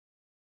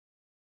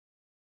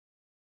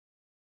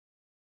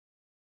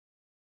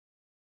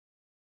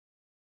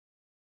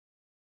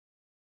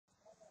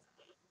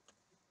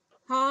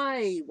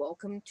Hi,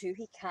 welcome to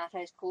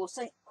Hikato's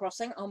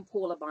Crossing. I'm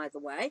Paula, by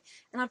the way,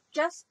 and I've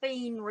just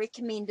been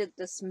recommended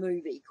this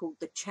movie called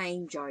The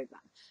Changeover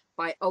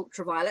by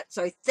UltraViolet.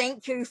 So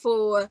thank you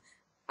for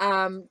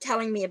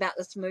telling me about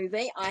this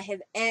movie. I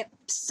have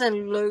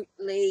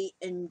absolutely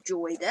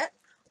enjoyed it.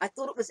 I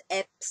thought it was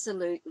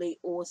absolutely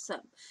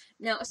awesome.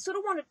 Now, I sort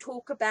of want to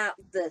talk about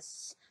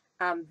this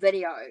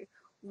video.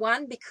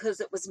 One,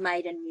 because it was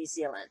made in New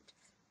Zealand.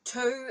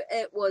 Two,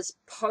 it was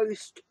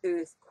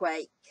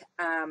post-earthquake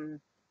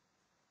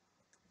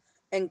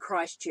in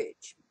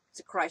Christchurch.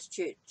 It's a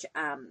Christchurch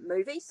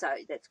movie, so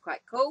that's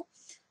quite cool.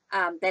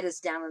 That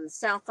is down in the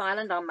South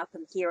Island. I'm up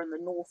in here in the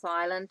North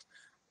Island.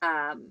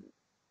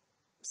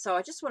 So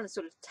I just want to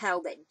sort of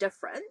tell that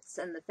difference,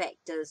 and the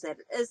fact is that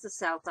it is the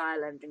South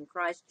Island in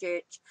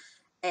Christchurch,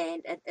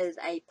 and it is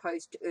a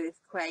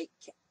post-earthquake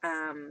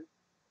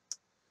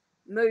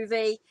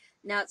movie.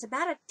 Now, it's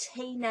about a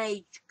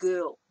teenage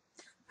girl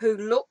who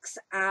looks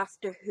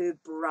after her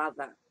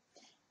brother,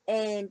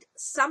 and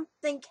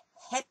something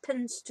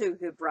happens to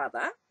her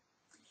brother,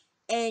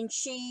 and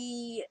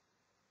she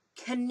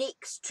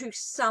connects to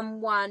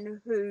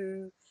someone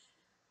who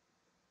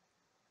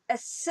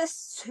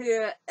assists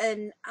her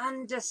in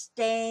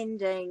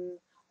understanding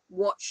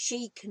what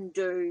she can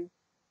do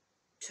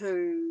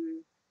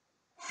to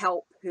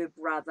help her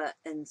brother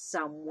in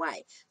some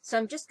way. So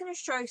I'm just going to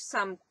show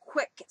some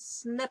quick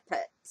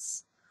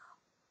snippets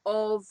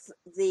of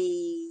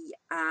the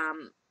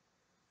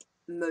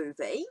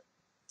movie,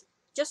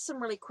 just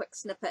some really quick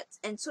snippets,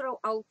 and sort of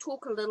I'll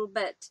talk a little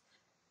bit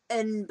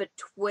in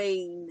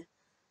between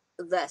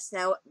this.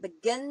 Now, it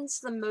begins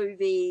the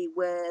movie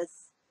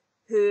with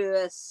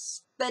her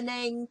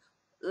spinning,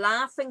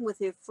 laughing with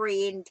her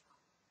friend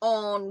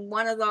on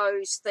one of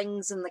those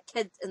things in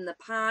the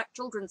park,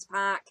 children's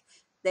park,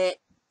 that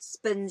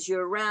spins you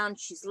around.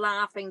 She's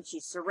laughing,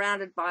 she's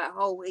surrounded by a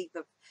whole heap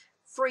of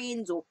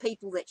friends or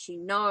people that she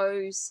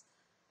knows,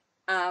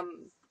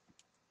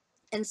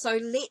 and so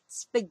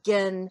let's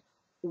begin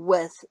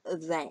with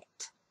that.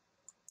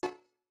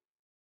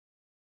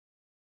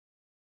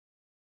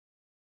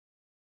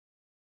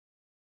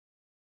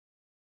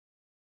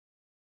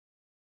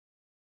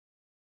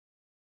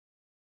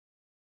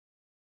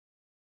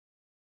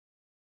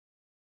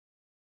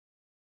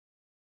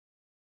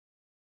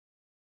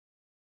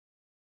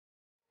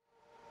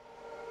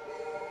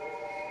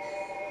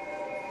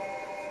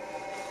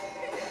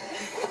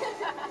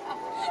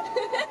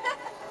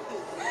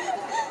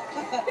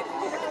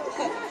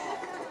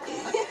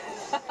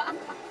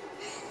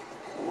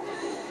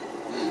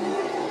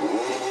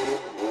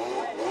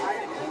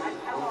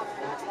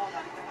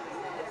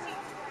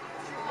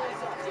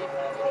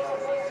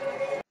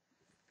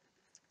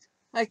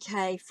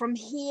 Okay, from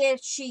here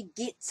she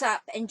gets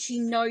up and she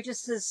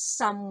notices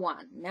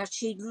someone. Now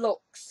she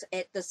looks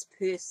at this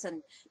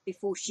person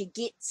before she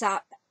gets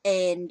up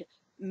and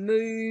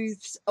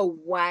moves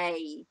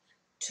away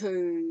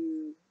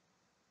to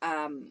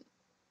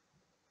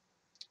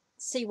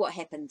see what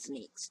happens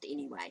next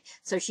anyway.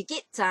 So she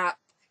gets up,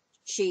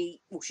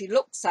 she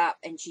looks up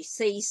and she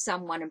sees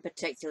someone in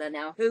particular.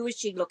 Now, who is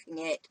she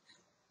looking at?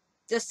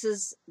 This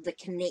is the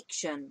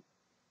connection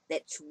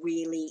that's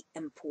really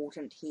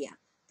important here.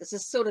 This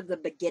is sort of the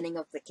beginning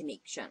of the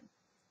connection.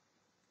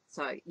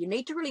 So you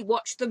need to really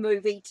watch the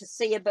movie to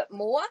see a bit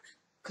more,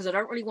 because I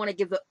don't really want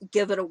to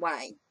give it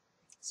away.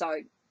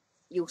 So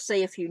you'll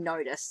see if you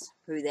notice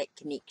who that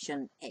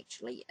connection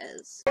actually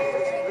is.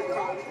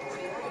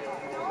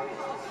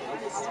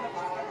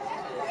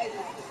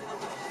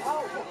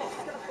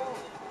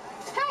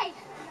 Hey!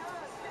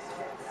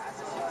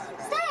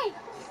 Stay!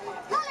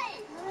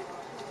 Molly!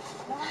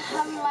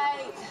 I'm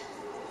late.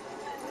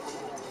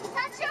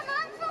 That's your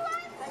mum for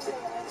once?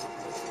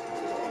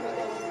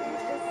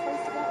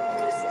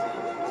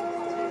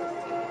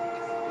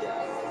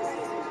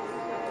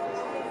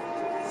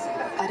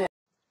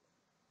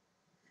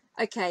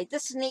 Okay,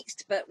 this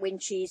next bit, when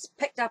she's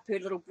picked up her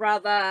little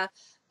brother,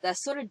 they're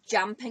sort of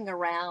jumping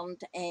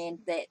around and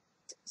that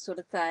sort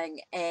of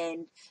thing,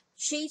 and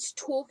she's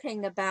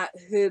talking about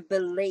her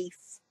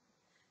belief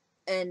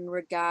in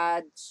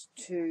regards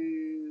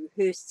to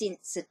her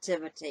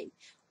sensitivity,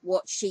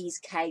 what she's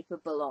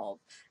capable of.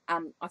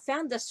 I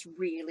found this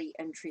really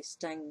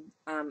interesting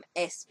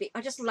aspect.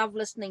 I just love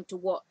listening to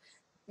what,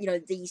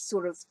 these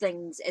sort of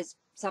things as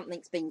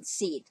something's been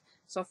said.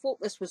 So I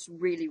thought this was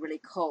really, really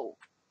cool.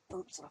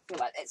 Oops, I feel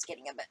like that's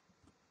getting a bit...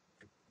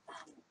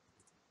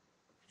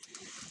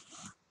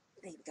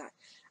 there we go.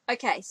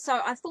 Okay, so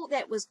I thought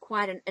that was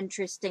quite an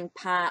interesting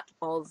part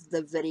of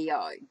the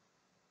video.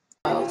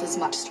 The world is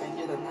much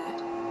stranger than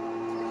that.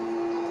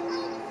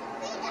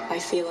 I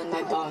feel in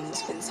my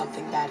bones when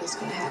something bad is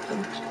going to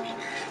happen.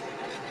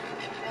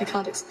 I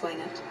can't explain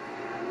it.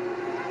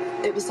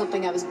 It was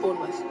something I was born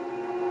with.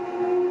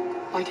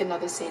 Like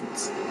another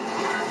sense.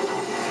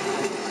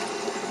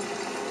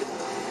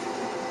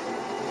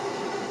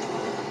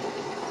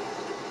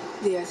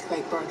 The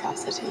earthquake broke our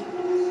city.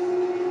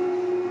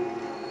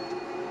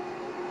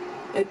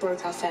 It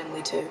broke our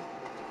family too.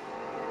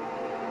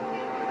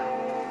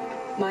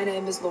 My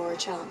name is Laura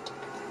Chant.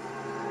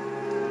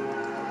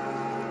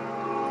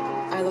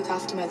 I look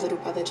after my little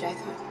brother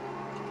Jacko.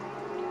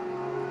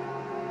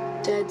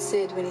 Dad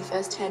said when he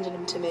first handed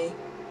him to me,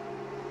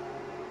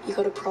 you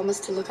got to promise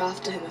to look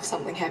after him if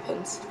something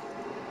happens.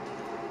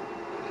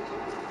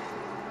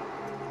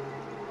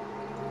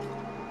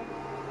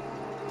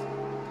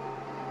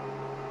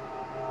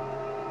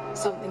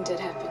 Something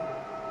did happen.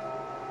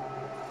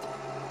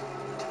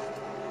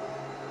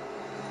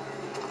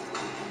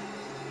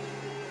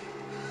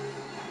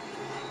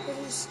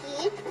 Are you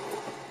scared?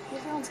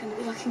 Everyone's going to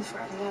be looking for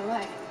him, no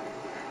way.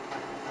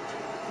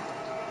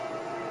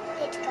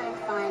 Let's go and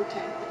find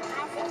him.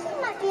 I think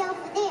he might be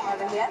over there.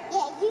 Over here?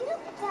 Yeah, you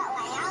look that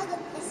way. I'll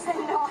look this way.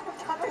 No, I'm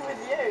coming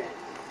with you.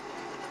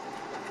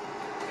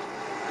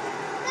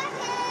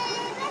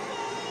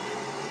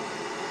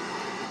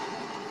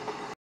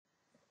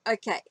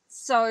 Okay,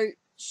 so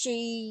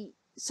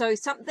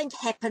something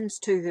happens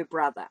to her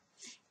brother,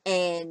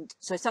 and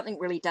so something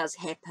really does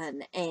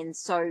happen, and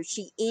so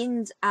she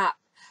ends up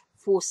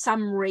for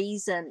some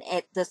reason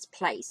at this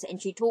place,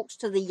 and she talks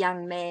to the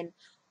young man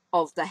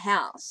of the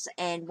house,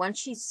 and once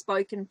she's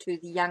spoken to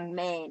the young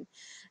man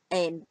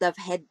and they've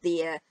had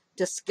their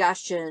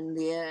discussion,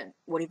 their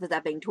whatever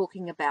they've been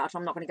talking about,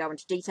 I'm not going to go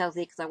into details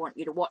there because I want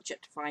you to watch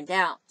it to find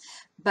out,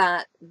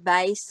 but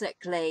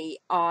basically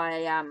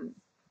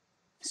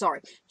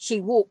she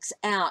walks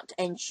out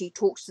and she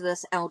talks to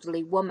this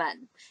elderly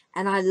woman,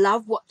 and I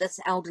love what this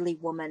elderly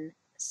woman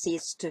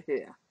says to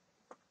her.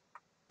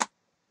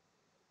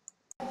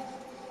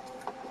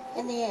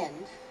 In the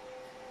end,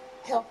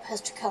 help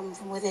has to come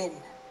from within.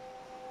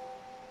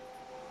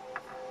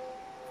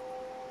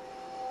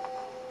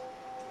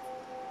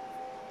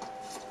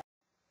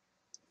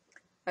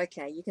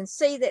 Okay, you can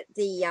see that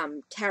the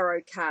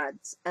tarot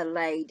cards are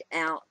laid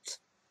out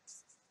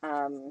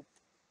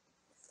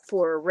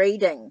for a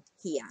reading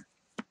here.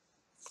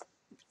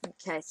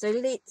 Okay, so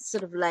let's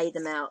sort of lay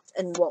them out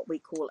in what we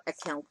call a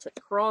Celtic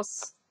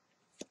cross.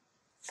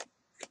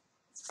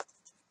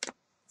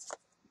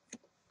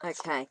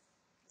 Okay,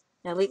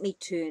 now let me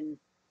turn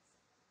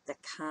the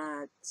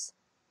cards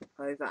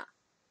over.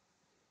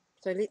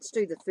 So let's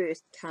do the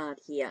first card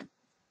here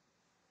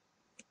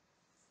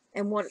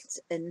and what it's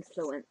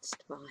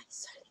influenced by.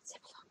 So let's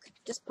have a look.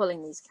 Just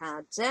pulling these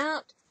cards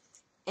out,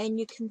 and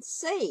you can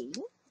see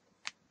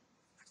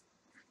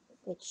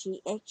that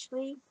she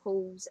actually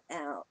pulls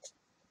out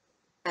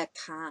a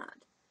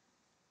card.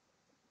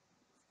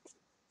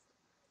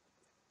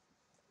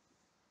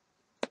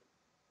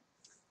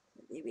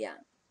 There we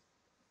are.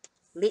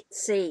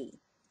 Let's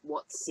see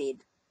what's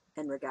said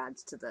in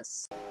regards to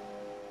this.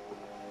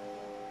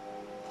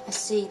 I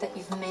see that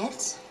you've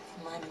met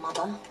my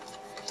mother,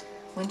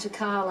 Winter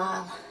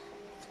Carlisle,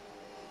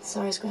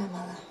 Sorry's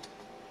grandmother.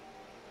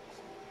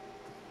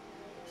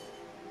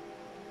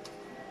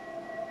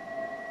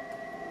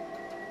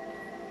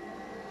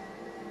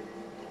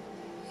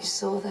 You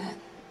saw that.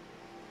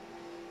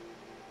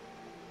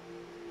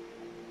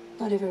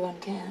 Not everyone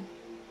can.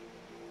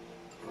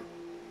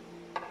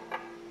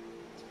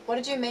 What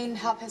did you mean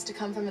help has to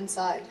come from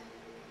inside?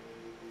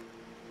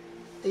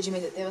 Did you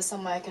mean that there was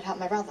some way I could help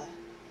my brother?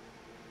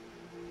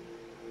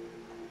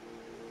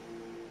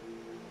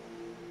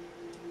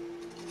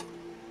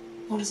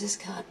 What does this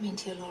card mean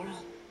to you, Laura?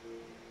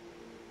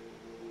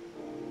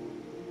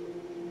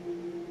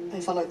 I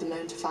followed the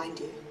moon to find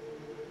you.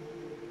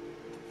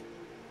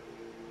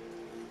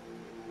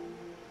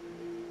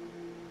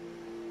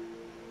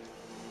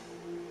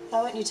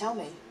 Why won't you tell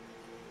me?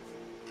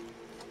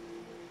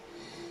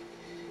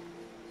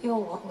 You're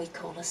what we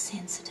call a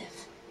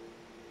sensitive.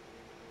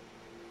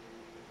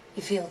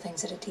 You feel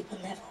things at a deeper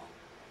level.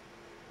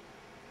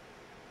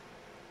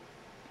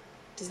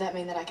 Does that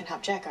mean that I can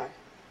help Jacko?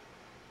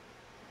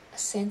 A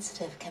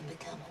sensitive can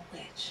become a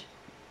witch.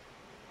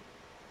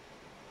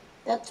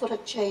 That's what a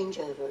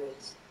changeover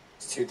is.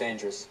 It's too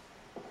dangerous.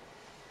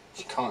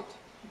 She can't.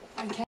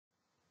 Okay.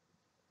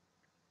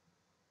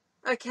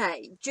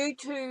 Okay, due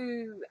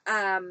to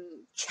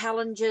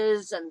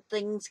challenges and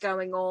things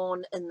going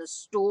on in the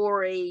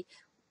story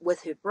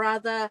with her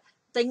brother,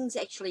 things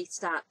actually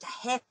start to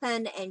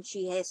happen, and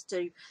she has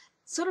to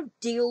sort of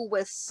deal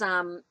with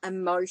some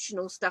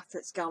emotional stuff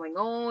that's going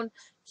on.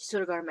 She's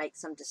sort of got to make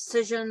some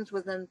decisions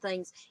within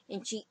things,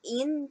 and she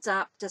ends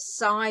up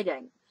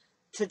deciding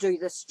to do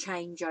this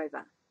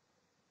changeover.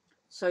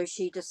 So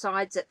she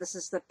decides that this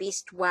is the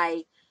best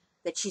way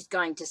that she's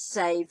going to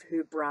save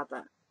her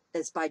brother,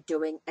 is by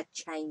doing a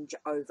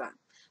changeover.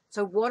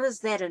 So what does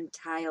that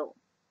entail?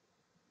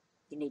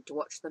 You need to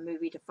watch the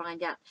movie to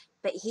find out.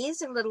 But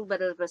here's a little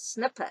bit of a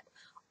snippet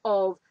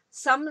of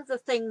some of the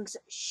things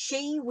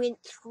she went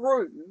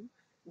through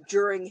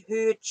during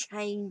her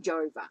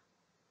changeover.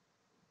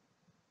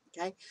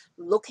 Okay,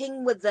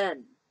 looking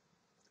within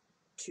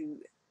to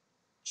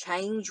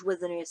change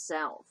within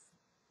herself.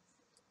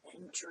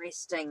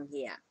 Interesting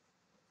here.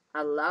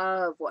 I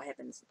love what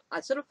happens.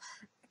 I sort of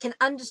can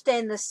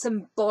understand the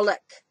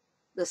symbolic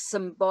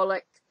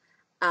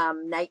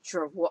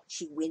nature of what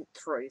she went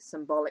through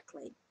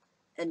symbolically.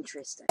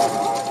 Interesting.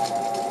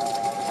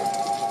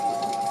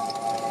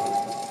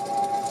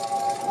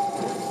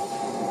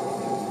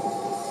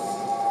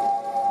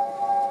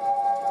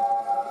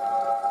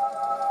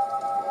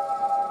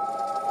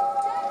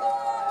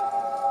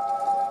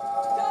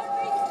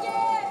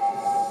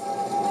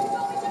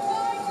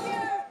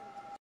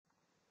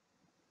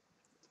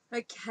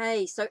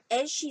 Okay, so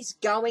as she's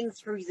going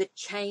through the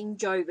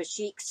changeover,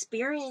 she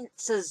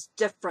experiences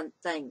different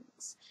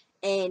things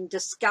and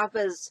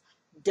discovers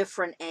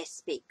different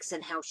aspects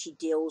and how she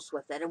deals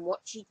with it and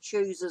what she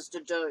chooses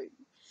to do.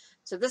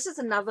 So this is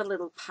another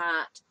little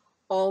part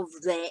of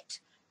that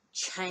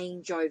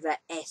changeover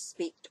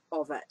aspect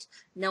of it.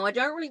 Now, I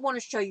don't really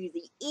want to show you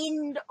the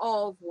end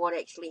of what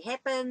actually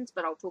happens,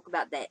 but I'll talk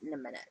about that in a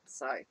minute.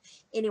 So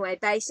anyway,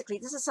 basically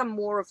this is some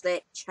more of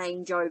that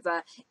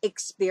changeover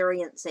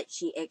experience that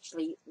she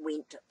actually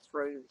went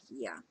through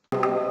here. For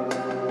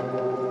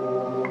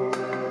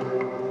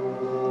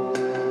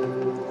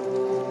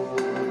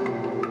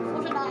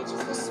tonight,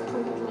 this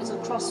portal is a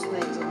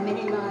crossroads of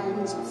many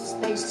lines of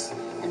space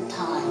and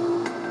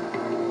time.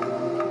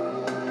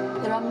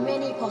 There are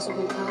many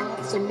possible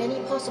paths and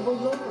many possible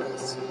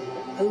glories,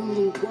 but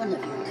only one of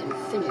you can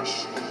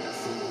finish.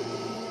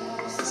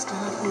 To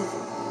start with,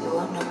 you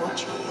won't know what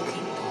you're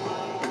looking for.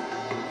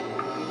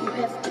 You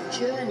have to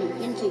journey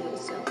into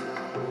yourself,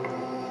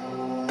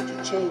 to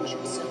change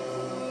yourself,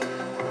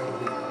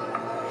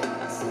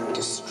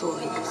 destroy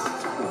the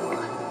larva war.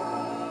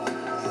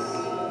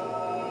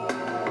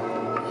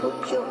 Put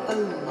your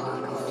own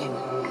mark on him.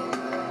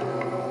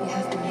 You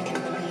have to make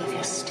him believe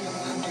you're still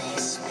under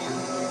his spell.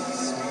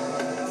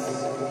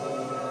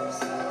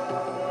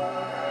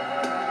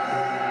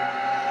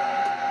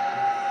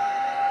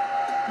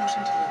 Not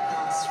until you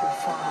pass through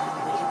fire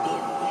will you be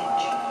a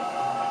witch.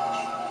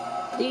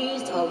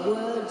 These are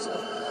words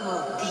of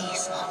power.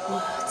 These are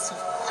words of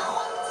power.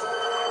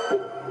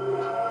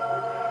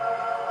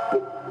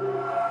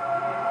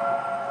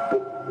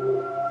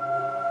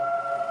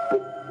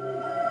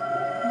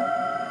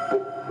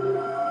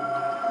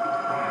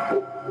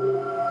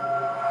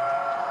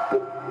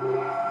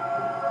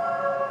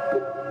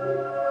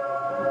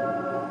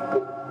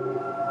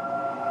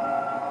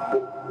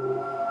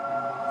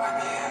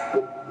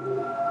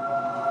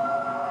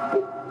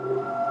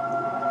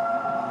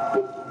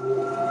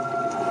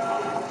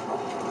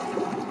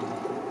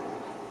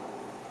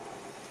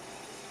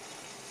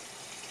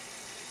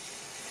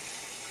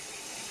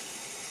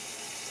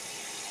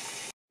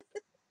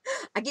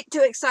 I get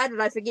too excited,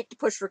 I forget to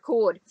push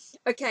record.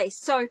 Okay,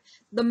 so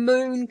the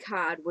moon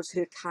card was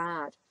her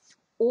card.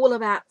 All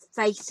about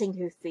facing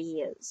her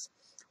fears.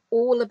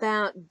 All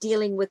about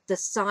dealing with the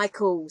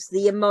cycles,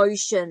 the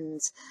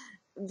emotions,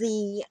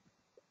 the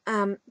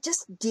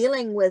just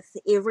dealing with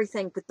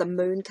everything with the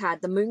moon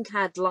card. The moon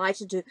card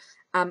lit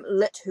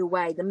her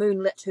way. The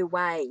moon lit her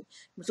way.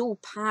 It was all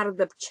part of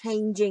the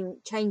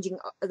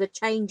the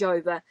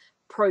changeover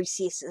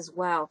process as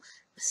well.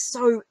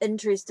 So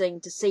interesting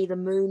to see the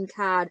moon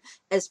card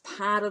as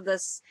part of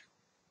this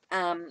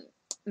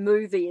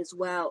movie as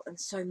well in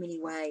so many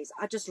ways.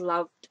 I just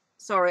loved,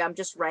 sorry, I'm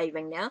just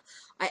raving now.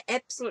 I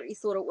absolutely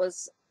thought it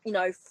was, you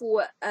know,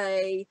 for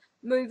a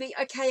movie,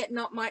 okay, it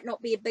might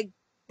not be a big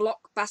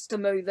blockbuster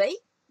movie.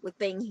 With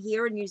being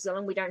here in New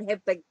Zealand, we don't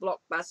have big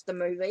blockbuster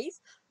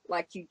movies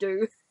like you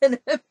do in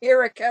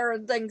America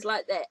and things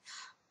like that.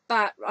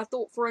 But I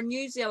thought for a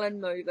New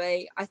Zealand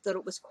movie, I thought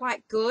it was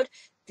quite good.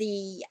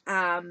 The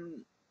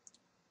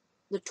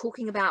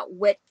talking about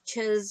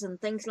witches and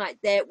things like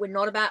that were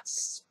not about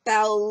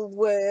spell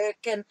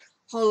work and a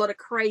whole lot of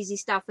crazy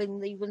stuff.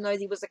 And even though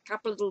there was a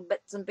couple of little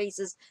bits and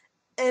pieces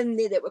in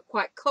there that were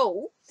quite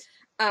cool,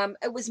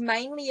 it was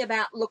mainly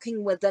about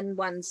looking within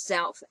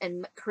oneself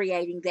and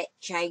creating that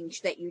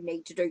change that you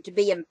need to do to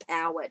be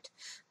empowered.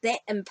 That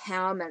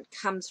empowerment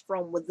comes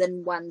from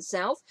within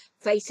oneself,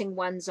 facing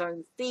one's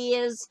own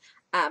fears,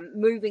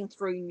 moving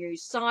through new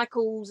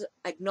cycles,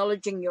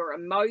 acknowledging your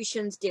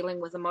emotions, dealing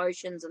with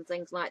emotions and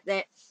things like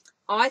that.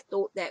 I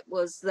thought that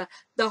was the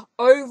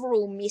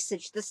overall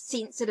message, the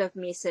sensitive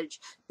message,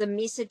 the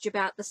message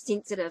about the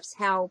sensitives,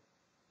 how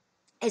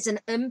as an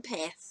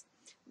empath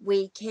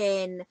we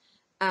can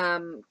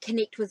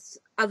connect with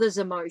others'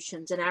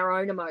 emotions and our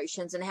own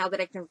emotions, and how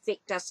that can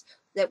affect us,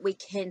 that we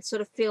can sort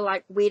of feel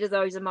like, where do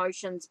those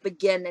emotions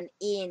begin and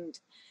end,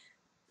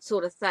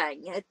 sort of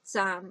thing.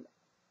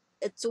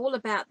 It's all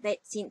about that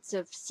sense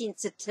of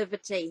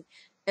sensitivity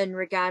in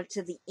regard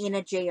to the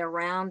energy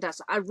around us.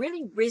 I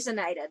really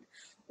resonated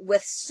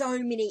with so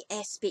many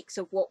aspects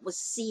of what was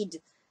said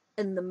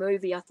in the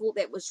movie. I thought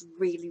that was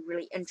really,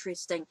 really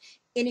interesting.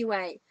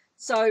 Anyway,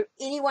 so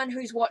anyone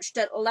who's watched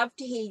it, love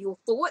to hear your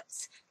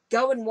thoughts.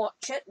 Go and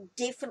watch it.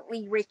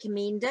 Definitely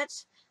recommend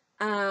it.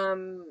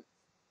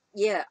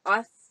 Yeah,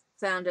 I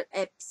found it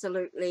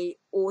absolutely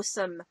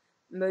awesome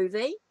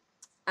movie.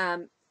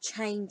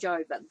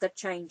 Changeover, The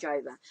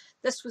Changeover.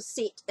 This was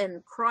set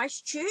in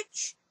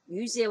Christchurch,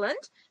 New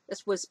Zealand.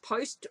 This was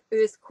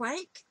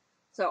post-earthquake.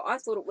 So I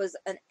thought it was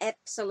an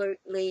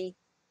absolutely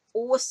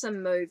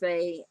awesome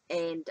movie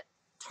and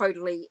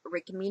totally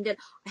recommend it.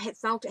 I had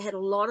felt it had a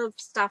lot of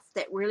stuff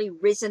that really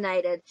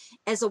resonated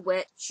as a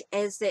witch,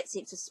 as that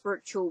sense of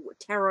spiritual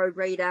tarot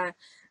reader.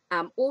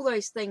 All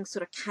those things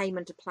sort of came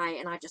into play,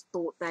 and I just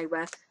thought they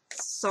were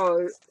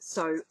so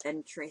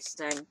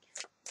interesting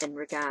in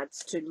regards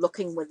to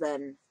looking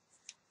within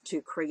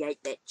to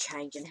create that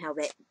change, and how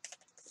that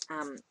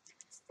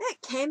that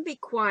can can be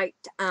quite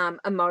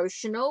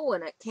emotional,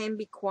 and it can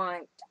be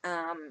quite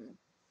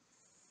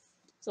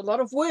it's a lot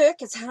of work.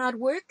 It's hard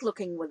work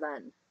looking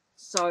within.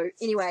 So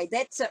anyway,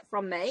 that's it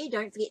from me.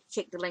 Don't forget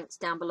to check the links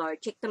down below.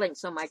 Check the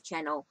links on my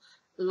channel.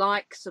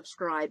 Like,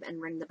 subscribe,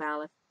 and ring the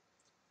bell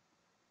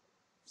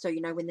so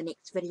you know when the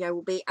next video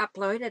will be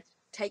uploaded.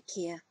 Take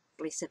care.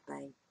 Blessed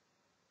be.